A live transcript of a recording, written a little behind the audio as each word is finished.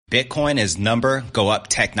Bitcoin is number, go up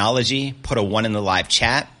technology, put a 1 in the live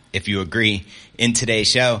chat if you agree. In today's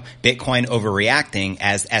show, Bitcoin overreacting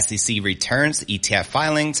as SEC returns ETF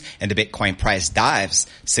filings and the Bitcoin price dives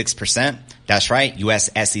 6%. That's right. U.S.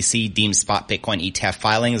 SEC deems spot Bitcoin ETF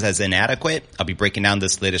filings as inadequate. I'll be breaking down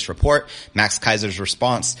this latest report. Max Kaiser's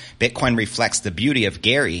response. Bitcoin reflects the beauty of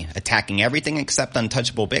Gary attacking everything except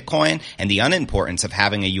untouchable Bitcoin and the unimportance of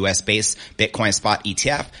having a U.S.-based Bitcoin spot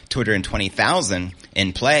ETF, 220,000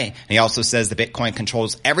 in play. And he also says the Bitcoin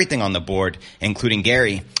controls everything on the board, including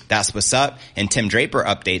Gary. That's what's up. And Tim Draper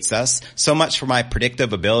updates us. So much for my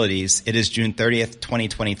predictive abilities. It is June 30th,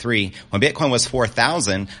 2023. When Bitcoin was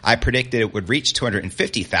 4,000, I predicted it would reach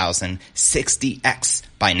 250,000, 60x.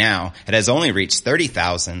 By now, it has only reached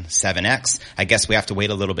 30,000, 7x. I guess we have to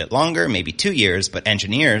wait a little bit longer, maybe 2 years, but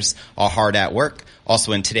engineers are hard at work.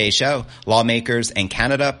 Also in today's show, lawmakers in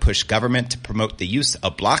Canada push government to promote the use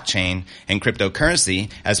of blockchain and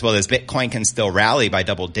cryptocurrency, as well as Bitcoin can still rally by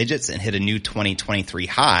double digits and hit a new 2023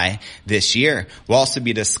 high this year. We'll also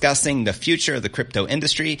be discussing the future of the crypto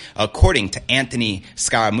industry, according to Anthony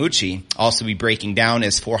Scaramucci. Also be breaking down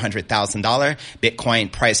his $400,000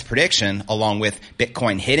 Bitcoin price prediction, along with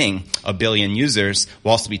Bitcoin hitting 1 billion users.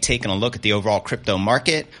 We'll also be taking a look at the overall crypto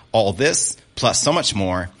market. All this, plus so much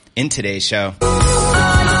more in today's show.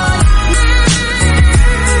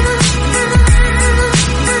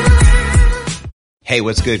 Hey,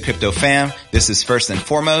 what's good, crypto fam? This is first and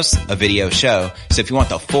foremost a video show. So if you want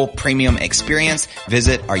the full premium experience,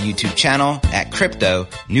 visit our YouTube channel at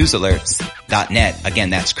cryptonewsalerts.net. Again,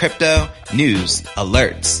 that's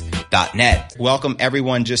cryptonewsalerts.net. Welcome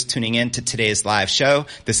everyone just tuning in to today's live show.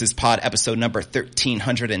 This is pod episode number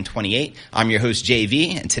 1328. I'm your host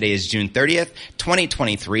JV, and today is June 30th,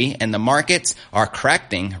 2023, and the markets are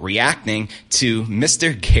correcting, reacting to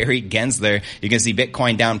Mr. Gary Gensler. You can see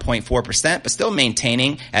Bitcoin down 0.4%, but still maintaining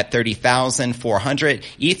at 30,400.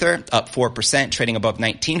 Ether up 4%, trading above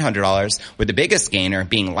 $1,900, with the biggest gainer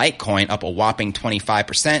being Litecoin up a whopping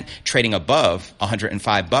 25%, trading above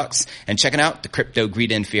 $105. And checking out the crypto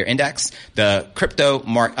greed and fear index, the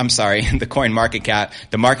coin market cap.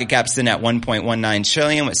 The market cap's in at 1.19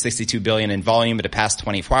 trillion with 62 billion in volume in the past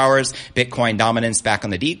 24 hours. Bitcoin dominance back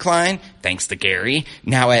on the decline, thanks to Gary,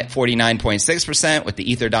 now at 49.6%, with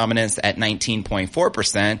the Ether dominance at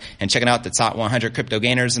 19.4%. And checking out the top 100 crypto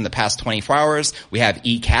gainers in the past 24 hours, we have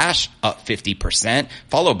eCash up 50%,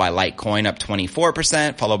 followed by Litecoin up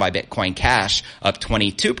 24%, followed by Bitcoin Cash up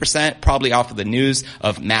 22%, probably off of the news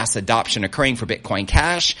of mass adoption occurring for Bitcoin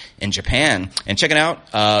Cash in Japan. And checking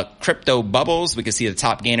out crypto bubbles, we can see the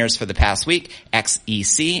top gainers for the past week.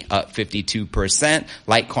 XEC up 52%,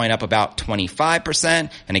 Litecoin up about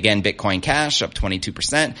 25%, and again Bitcoin Cash up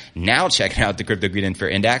 22%. Now checking out the crypto greed and fear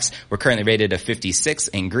index, we're currently rated a 56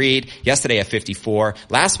 in greed, yesterday a 54,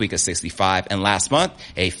 last week a 65, and last month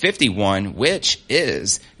a 51, which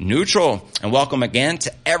is neutral. And welcome again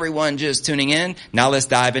to everyone just tuning in. Now let's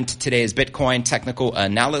dive into today's Bitcoin technical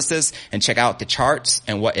analysis and check out the charts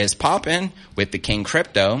and what is popping with the King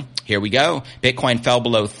Crypto. Here we go. Bitcoin fell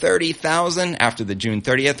below 30,000 after the June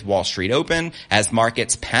 30th Wall Street Open as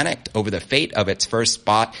markets panicked over the fate of its first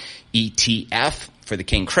spot ETF for the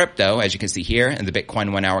King Crypto, as you can see here in the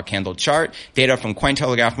Bitcoin 1 hour candle chart. Data from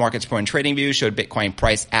Cointelegraph Markets Pro and Trading View showed Bitcoin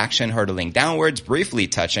price action hurtling downwards, briefly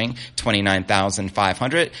touching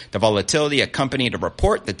 29,500. The volatility accompanied a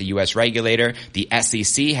report that the U.S. regulator, the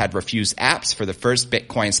SEC, had refused apps for the first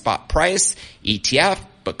Bitcoin spot price ETF.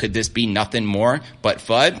 But could this be nothing more but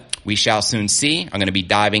FUD? We shall soon see. I'm going to be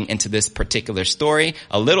diving into this particular story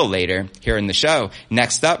a little later here in the show.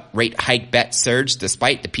 Next up, rate hike bet surged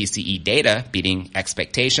despite the PCE data beating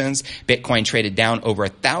expectations. Bitcoin traded down over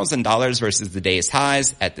 $1,000 versus the day's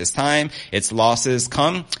highs at this time. Its losses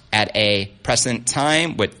come at a present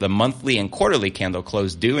time with the monthly and quarterly candle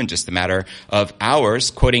close due in just a matter of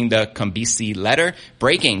hours. Quoting the Combisi letter,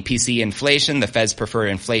 breaking PCE inflation, the Fed's preferred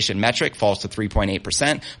inflation metric falls to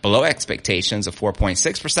 3.8%, below expectations of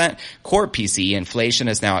 4.6%. Core PCE inflation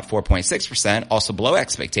is now at 4.6%, also below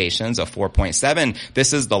expectations of 4.7%.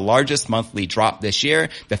 This is the largest monthly drop this year.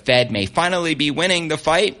 The Fed may finally be winning the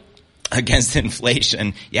fight against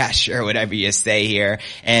inflation. Yeah, sure, whatever you say here.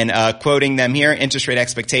 And quoting them here, interest rate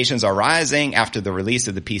expectations are rising after the release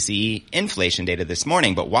of the PCE inflation data this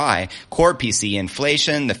morning. But why? Core PCE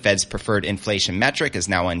inflation, the Fed's preferred inflation metric, is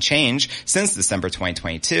now unchanged since December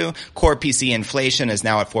 2022. Core PCE inflation is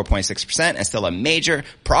now at 4.6% and still a major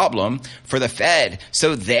problem for the Fed.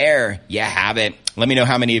 So there you have it. Let me know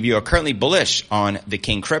how many of you are currently bullish on the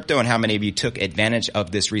King Crypto and how many of you took advantage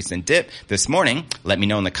of this recent dip this morning. Let me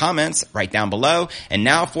know in the comments. comments right down below. And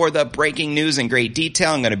now for the breaking news in great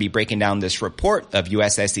detail. I'm going to be breaking down this report of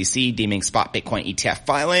US SEC deeming spot Bitcoin ETF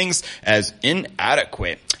filings as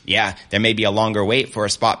inadequate. Yeah, there may be a longer wait for a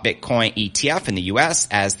spot Bitcoin ETF in the U.S.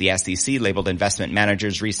 as the SEC labeled investment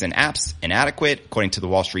managers' recent apps inadequate. According to the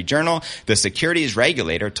Wall Street Journal, the securities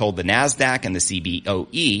regulator told the NASDAQ and the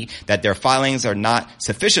CBOE that their filings are not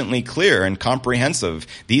sufficiently clear and comprehensive.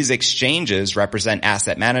 These exchanges represent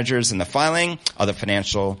asset managers in the filing of the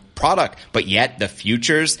financial product, but yet the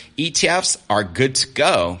futures ETFs are good to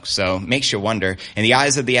go. So makes you wonder. In the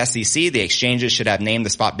eyes of the SEC, the exchanges should have named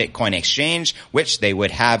the spot Bitcoin exchange, which they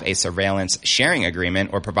would have a surveillance sharing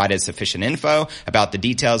agreement or provided sufficient info about the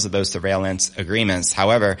details of those surveillance agreements.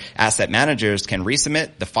 However, asset managers can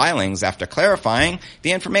resubmit the filings after clarifying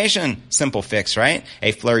the information. Simple fix, right?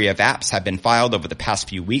 A flurry of apps have been filed over the past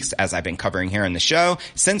few weeks, as I've been covering here in the show,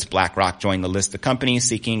 since BlackRock joined the list of companies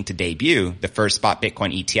seeking to debut the first spot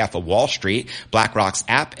Bitcoin ETF of Wall Street. BlackRock's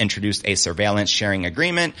app introduced a surveillance sharing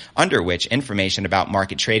agreement under which information about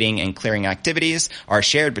market trading and clearing activities are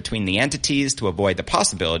shared between the entities to avoid the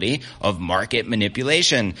possibility of market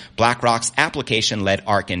manipulation. BlackRock's application led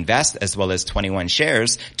ARK Invest, as well as 21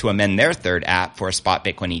 Shares, to amend their third app for a spot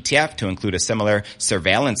Bitcoin ETF to include a similar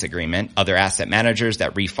surveillance agreement. Other asset managers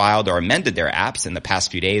that refiled or amended their apps in the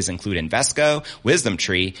past few days include Invesco,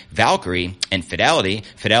 WisdomTree, Valkyrie, and Fidelity.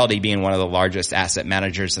 Fidelity being one of the largest asset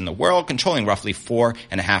managers in the world, controlling roughly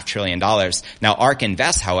 $4.5 trillion. Now, ARK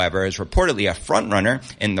Invest, however, is reportedly a front-runner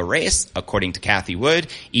in the race. According to Cathie Wood,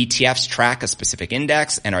 ETFs track a specific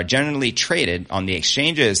index and are generally traded on the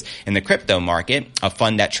exchanges. In the crypto market, a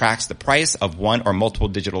fund that tracks the price of one or multiple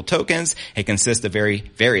digital tokens, it consists of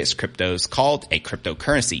various cryptos called a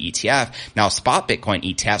cryptocurrency ETF. Now, spot Bitcoin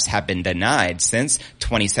ETFs have been denied since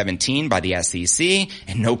 2017 by the SEC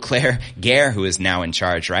and no Claire Gare, who is now in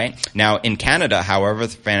charge, right? Now, in Canada, however,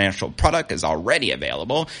 the financial product is already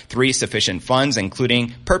available. 3 sufficient funds,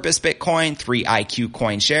 including Purpose Bitcoin, 3 IQ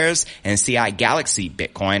Coin shares, and CI Galaxy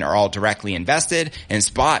Bitcoin are all directly invested in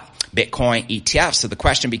spot Bitcoin ETF. So the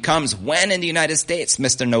question becomes, when in the United States,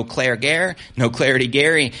 Mr. No Claire Gare, No Clarity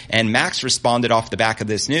Gary? And Max responded off the back of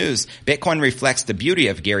this news. Bitcoin reflects the beauty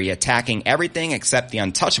of Gary attacking everything except the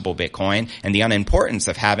untouchable Bitcoin and the unimportance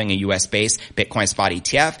of having a US-based Bitcoin spot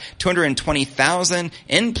ETF, 220,000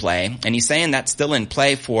 in play. And he's saying that's still in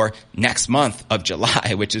play for next month of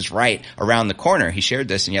July, which is right around the corner. He shared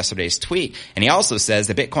this in yesterday's tweet. And he also says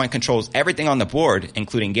that Bitcoin controls everything on the board,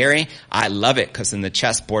 including Gary. I love it because in the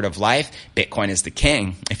chessboard of life, Bitcoin is the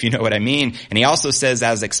king, if you know what I mean. And he also says,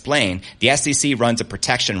 as explained, the SEC runs a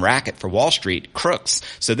protection racket for Wall Street crooks.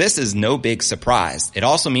 So this is no big surprise. It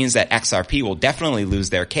also means that XRP will definitely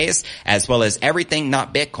lose their case, as well as everything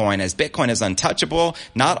not Bitcoin, as Bitcoin is untouchable,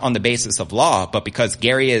 not on the basis of law, but because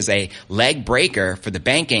Gary is a leg breaker for the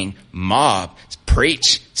banking mob.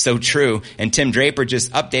 Preach. So true. And Tim Draper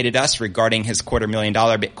just updated us regarding his $250,000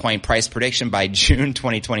 Bitcoin price prediction by June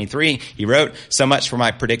 2023. He wrote, "So much for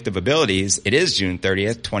my predictive abilities. It is June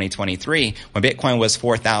 30th, 2023. When Bitcoin was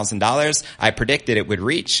 $4,000, I predicted it would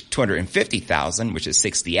reach 250,000, which is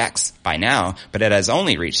 60x by now, but it has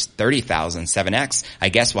only reached 30,000, 7x. I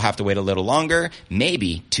guess we'll have to wait a little longer,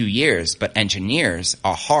 maybe 2 years, but engineers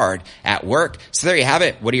are hard at work." So there you have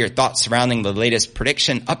it. What are your thoughts surrounding the latest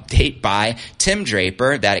prediction update by Tim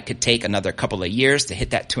Draper that it could take another couple of years to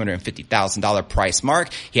hit that $250,000 price mark?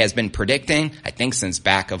 He has been predicting, I think, since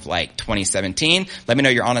back of like 2017. Let me know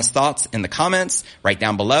your honest thoughts in the comments right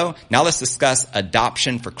down below. Now let's discuss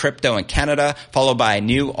adoption for crypto in Canada, followed by a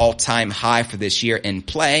new all-time high for this year in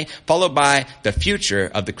play, followed by the future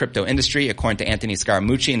of the crypto industry, according to Anthony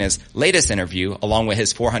Scaramucci in his latest interview, along with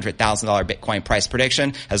his $400,000 Bitcoin price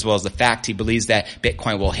prediction, as well as the fact he believes that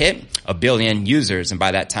Bitcoin will hit 1 billion users. And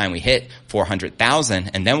by that time we hit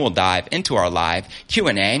 400,000, and then we'll dive into our live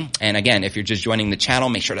Q&A. And again, if you're just joining the channel,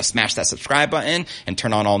 make sure to smash that subscribe button and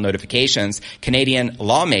turn on all notifications. Canadian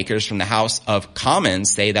lawmakers from the House of Commons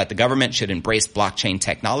say that the government should embrace blockchain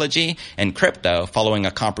technology and crypto following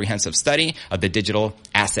a comprehensive study of the digital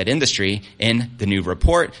asset industry. In the new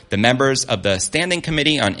report, the members of the Standing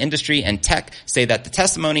Committee on Industry and Tech say that the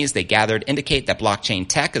testimonies they gathered indicate that blockchain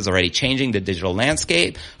tech is already changing the digital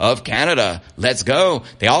landscape of Canada. Let's go.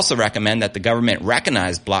 They also recommend outlined that the government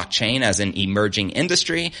recognized blockchain as an emerging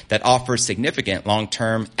industry that offers significant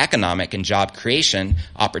long-term economic and job creation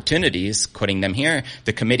opportunities. Quoting them here,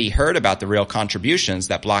 the committee heard about the real contributions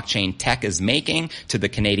that blockchain tech is making to the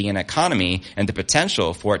Canadian economy and the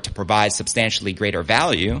potential for it to provide substantially greater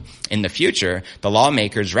value in the future. The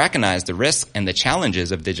lawmakers recognize the risks and the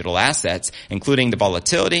challenges of digital assets, including the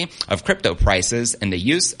volatility of crypto prices and the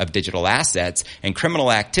use of digital assets and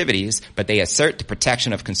criminal activities, but they assert the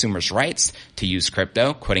protection of consumers' rights to use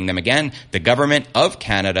crypto. Quoting them again, the government of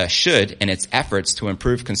Canada should, in its efforts to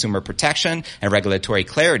improve consumer protection and regulatory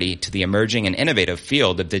clarity to the emerging and innovative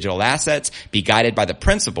field of digital assets, be guided by the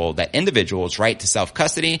principle that individuals' right to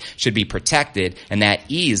self-custody should be protected and that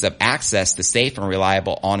ease of access to safe and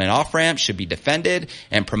reliable on and off ramps should be defended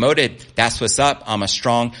and promoted. That's what's up. I'm a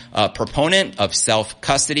strong proponent of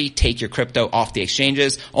self-custody. Take your crypto off the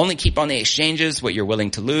exchanges. Only keep on the exchanges what you're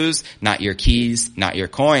willing to lose, not your keys, not your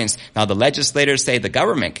coins. Now, the legislators say the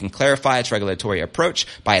government can clarify its regulatory approach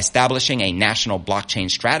by establishing a national blockchain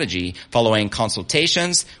strategy following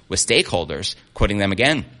consultations with stakeholders. Quoting them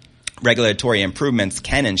again, regulatory improvements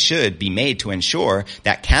can and should be made to ensure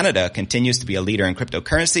that Canada continues to be a leader in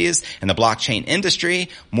cryptocurrencies and the blockchain industry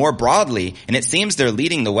more broadly. And it seems they're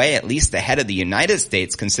leading the way, at least ahead of the United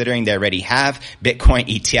States, considering they already have Bitcoin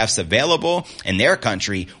ETFs available in their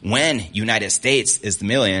country. When United States is the $1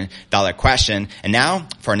 million question. And now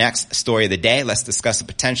for our next story of the day, let's discuss a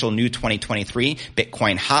potential new 2023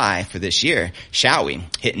 Bitcoin high for this year, shall we?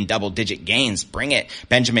 Hitting double-digit gains. Bring it.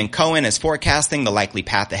 Benjamin Cohen is forecasting the likely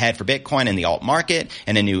path ahead for Bitcoin in the alt market.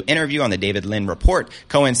 In a new interview on the David Lynn Report,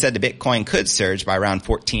 Cohen said the Bitcoin could surge by around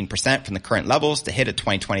 14% from the current levels to hit a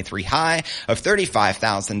 2023 high of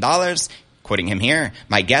 $35,000. Quoting him here,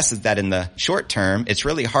 my guess is that in the short term, it's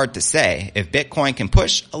really hard to say. If Bitcoin can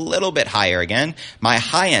push a little bit higher again, my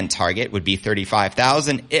high-end target would be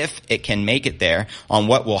 35,000 if it can make it there. On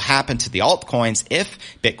what will happen to the altcoins if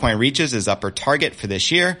Bitcoin reaches his upper target for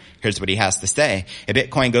this year, here's what he has to say. If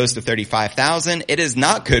Bitcoin goes to 35,000, it is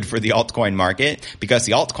not good for the altcoin market because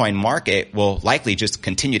the altcoin market will likely just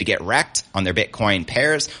continue to get wrecked on their Bitcoin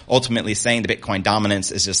pairs, ultimately saying the Bitcoin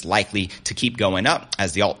dominance is just likely to keep going up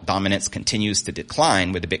as the alt dominance continues to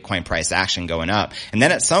decline with the Bitcoin price action going up. And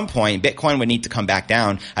then at some point, Bitcoin would need to come back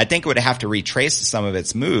down. I think it would have to retrace some of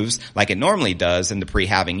its moves like it normally does in the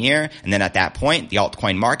pre-halving year. And then at that point, the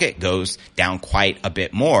altcoin market goes down quite a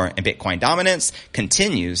bit more and Bitcoin dominance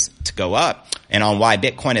continues to go up. And on why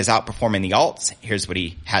Bitcoin is outperforming the alts, here's what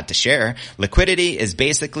he had to share. Liquidity is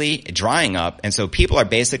basically drying up. And so people are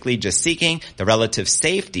basically just seeking the relative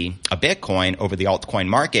safety of Bitcoin over the altcoin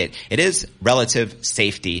market. It is relative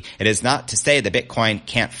safety. It is not to say that Bitcoin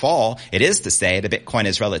can't fall. It is to say that Bitcoin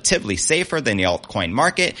is relatively safer than the altcoin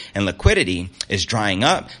market and liquidity is drying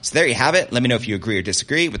up. So there you have it. Let me know if you agree or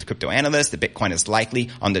disagree with the crypto analyst that Bitcoin is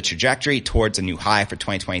likely on the trajectory towards a new high for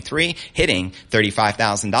 2023, hitting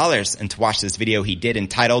 $35,000. And to watch this video he did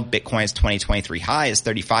entitled Bitcoin's 2023 high is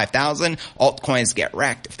 35,000. Altcoins get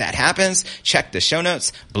wrecked. If that happens, check the show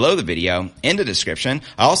notes below the video in the description.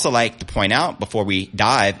 I also like to point out before we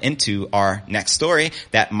dive into our next story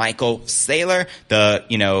that Michael Saylor,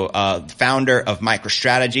 the founder of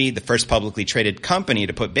MicroStrategy, the first publicly traded company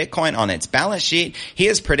to put Bitcoin on its balance sheet, he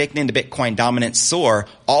is predicting the Bitcoin dominance soar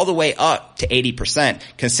all the way up to 80%,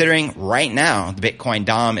 considering right now the Bitcoin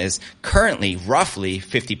dom is currently roughly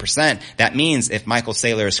 50%. That means if Michael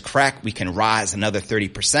Saylor is correct, we can rise another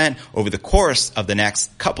 30% over the course of the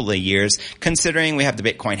next couple of years, considering we have the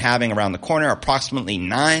Bitcoin halving around the corner, approximately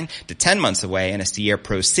 9 to 10 months away, and it's the year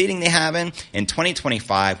preceding the halving in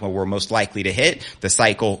 2025 where we're most likely to hit the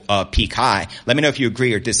cycle peak high. Let me know if you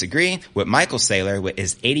agree or disagree with Michael Saylor with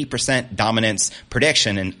his 80% dominance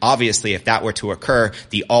prediction. And obviously, if that were to occur,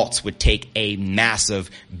 the alts would take a massive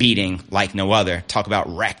beating like no other. Talk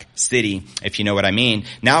about wreck city, if you know what I mean.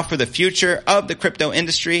 Now for the future of the crypto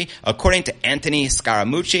industry, according to Anthony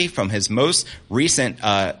Scaramucci from his most recent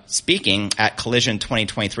speaking at Collision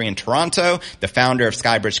 2023 in Toronto, the founder of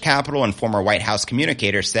Skybridge Capital and former White House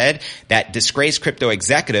communicator said that disgraced crypto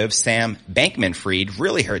executive Sam Bankman-Fried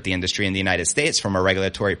really hurt the industry in the United States from a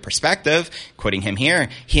regulatory perspective. Quoting him here,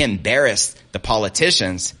 he embarrassed the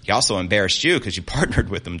politicians. He also embarrassed you because you partnered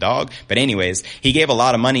with them, dog. But anyways, he gave a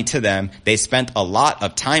lot of money to them. They spent a lot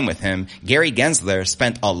of time with him. Gary Gensler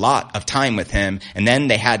spent a lot of time with him. And then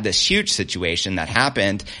they had this huge situation that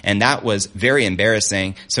happened, and that was very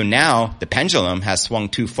embarrassing. So now the pendulum has swung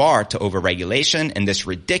too far to overregulation and this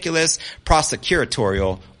ridiculous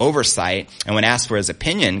prosecutorial oversight. And when asked for his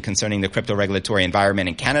opinion concerning the crypto regulatory environment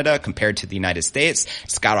in Canada compared to the United States,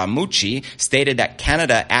 Scaramucci stated that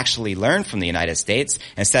Canada actually learned from the United States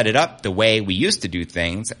and set it up the way we used to do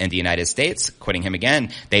things in the United States. Quoting him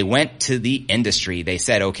again, they went to the industry. They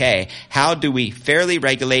said, okay, how do we fairly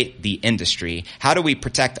regulate the industry? How do we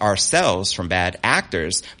protect ourselves from bad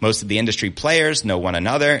actors? Most of the industry players know one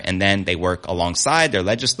another, and then they work alongside their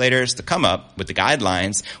legislators to come up with the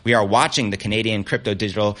guidelines. We are watching the Canadian crypto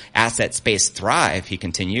digital asset space thrive, he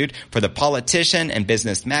continued. For the politician and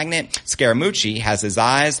business magnate, Scaramucci has his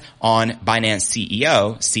eyes on Binance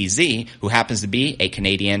CEO, CZ, who happens to be a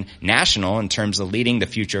Canadian national in terms of leading the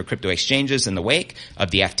future of crypto exchanges in the wake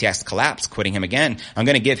of the FTX collapse. Quoting him again, I'm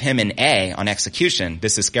going to give him an A on execution.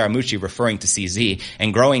 This is Scaramucci referring to CZ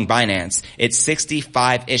and growing Binance. It's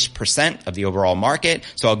 65-ish% of the overall market,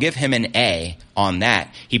 so I'll give him an A on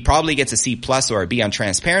that. He probably gets a C plus or a B on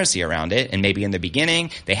transparency around it, and maybe in the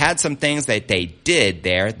beginning they had some things that they did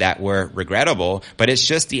there that were regrettable, but it's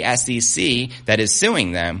just the SEC that is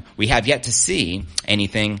suing them. We have yet to see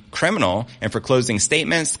anything criminal. And for closing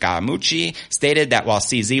statements, Scaramucci stated that while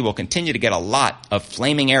CZ will continue to get a lot of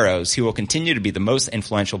flaming arrows, he will continue to be the most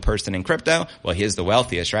influential person in crypto. Well, he is the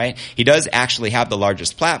wealthiest, right? He does actually have the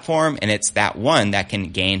largest platform, and it's that one that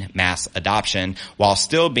can gain mass adoption while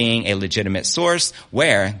still being a legitimate source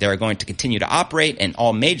where they're going to continue to operate in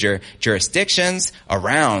all major jurisdictions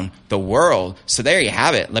around the world. So there you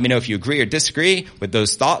have it. Let me know if you agree or disagree with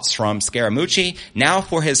those thoughts from Scaramucci. Now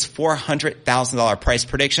for his $400,000 price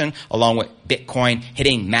prediction, along with Bitcoin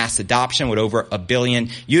hitting mass adoption with over 1 billion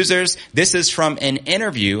users. This is from an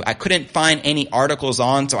interview I couldn't find any articles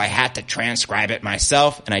on, so I had to transcribe it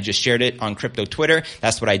myself, and I just shared it on crypto Twitter.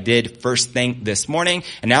 That's what I did first thing this morning,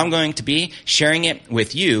 and now I'm going to be sharing it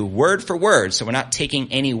with you word for word, so we're not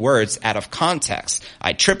taking any words out of context.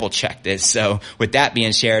 I triple checked this, so with that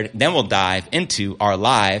being shared, then we'll dive into our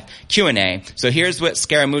live Q&A. So here's what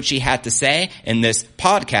Scaramucci had to say in this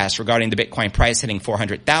podcast regarding the Bitcoin price hitting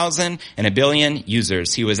 400,000 and 1 billion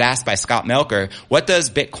users. He was asked by Scott Melker, what does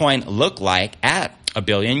Bitcoin look like at 1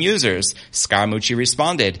 billion users? Scaramucci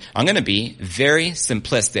responded, I'm going to be very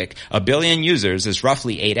simplistic. 1 billion users is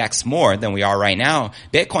roughly 8x more than we are right now.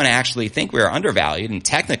 Bitcoin, I actually think we are undervalued and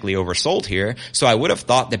technically oversold here. So I would have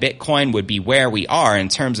thought that Bitcoin would be where we are in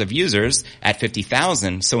terms of users at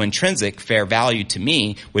 50,000. So intrinsic fair value to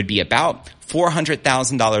me would be about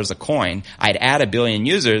 $400,000 a coin. I'd add 1 billion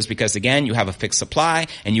users because, again, you have a fixed supply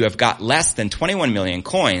and you have got less than 21 million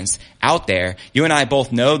coins out there. You and I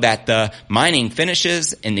both know that the mining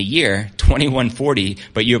finishes in the year 2140,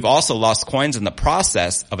 but you have also lost coins in the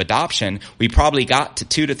process of adoption. We probably got to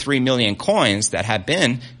 2 to 3 million coins that have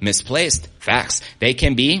been misplaced. Facts. They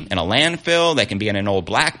can be in a landfill, they can be in an old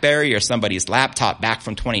BlackBerry or somebody's laptop back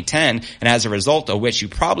from 2010, and as a result of which you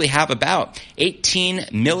probably have about 18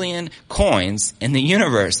 million coins in the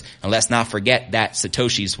universe. And let's not forget that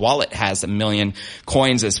Satoshi's wallet has 1 million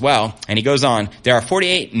coins as well. And he goes on, there are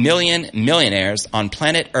 48 million millionaires on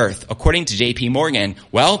planet Earth, according to JP Morgan.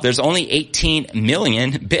 Well, there's only 18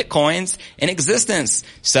 million Bitcoins in existence.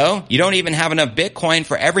 So you don't even have enough Bitcoin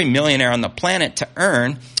for every millionaire on the planet to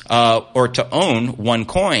earn or to own one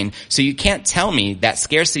coin. So you can't tell me that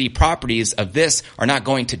scarcity properties of this are not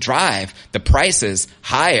going to drive the prices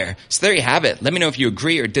higher. So there you have it. Let me know if you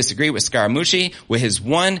agree or disagree with Scaramucci with his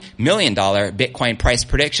 $1 million Bitcoin price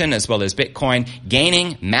prediction, as well as Bitcoin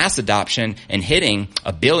gaining mass adoption and hitting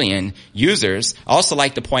 1 billion users. I also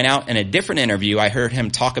like to point out in a different interview, I heard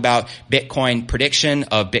him talk about Bitcoin prediction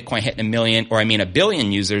of Bitcoin hitting 1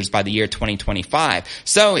 billion users by the year 2025.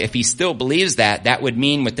 So if he still believes that, that would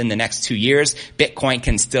mean within the next 2 years, Bitcoin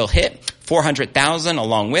can still hit 400,000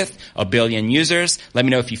 along with 1 billion users. Let me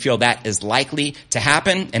know if you feel that is likely to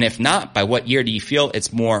happen. And if not, by what year do you feel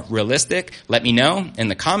it's more realistic? Let me know in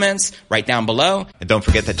the comments right down below. And don't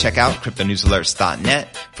forget to check out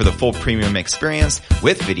cryptonewsalerts.net for the full premium experience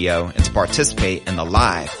with video and to participate in the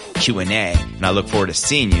live Q&A. And I look forward to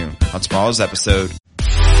seeing you on tomorrow's episode.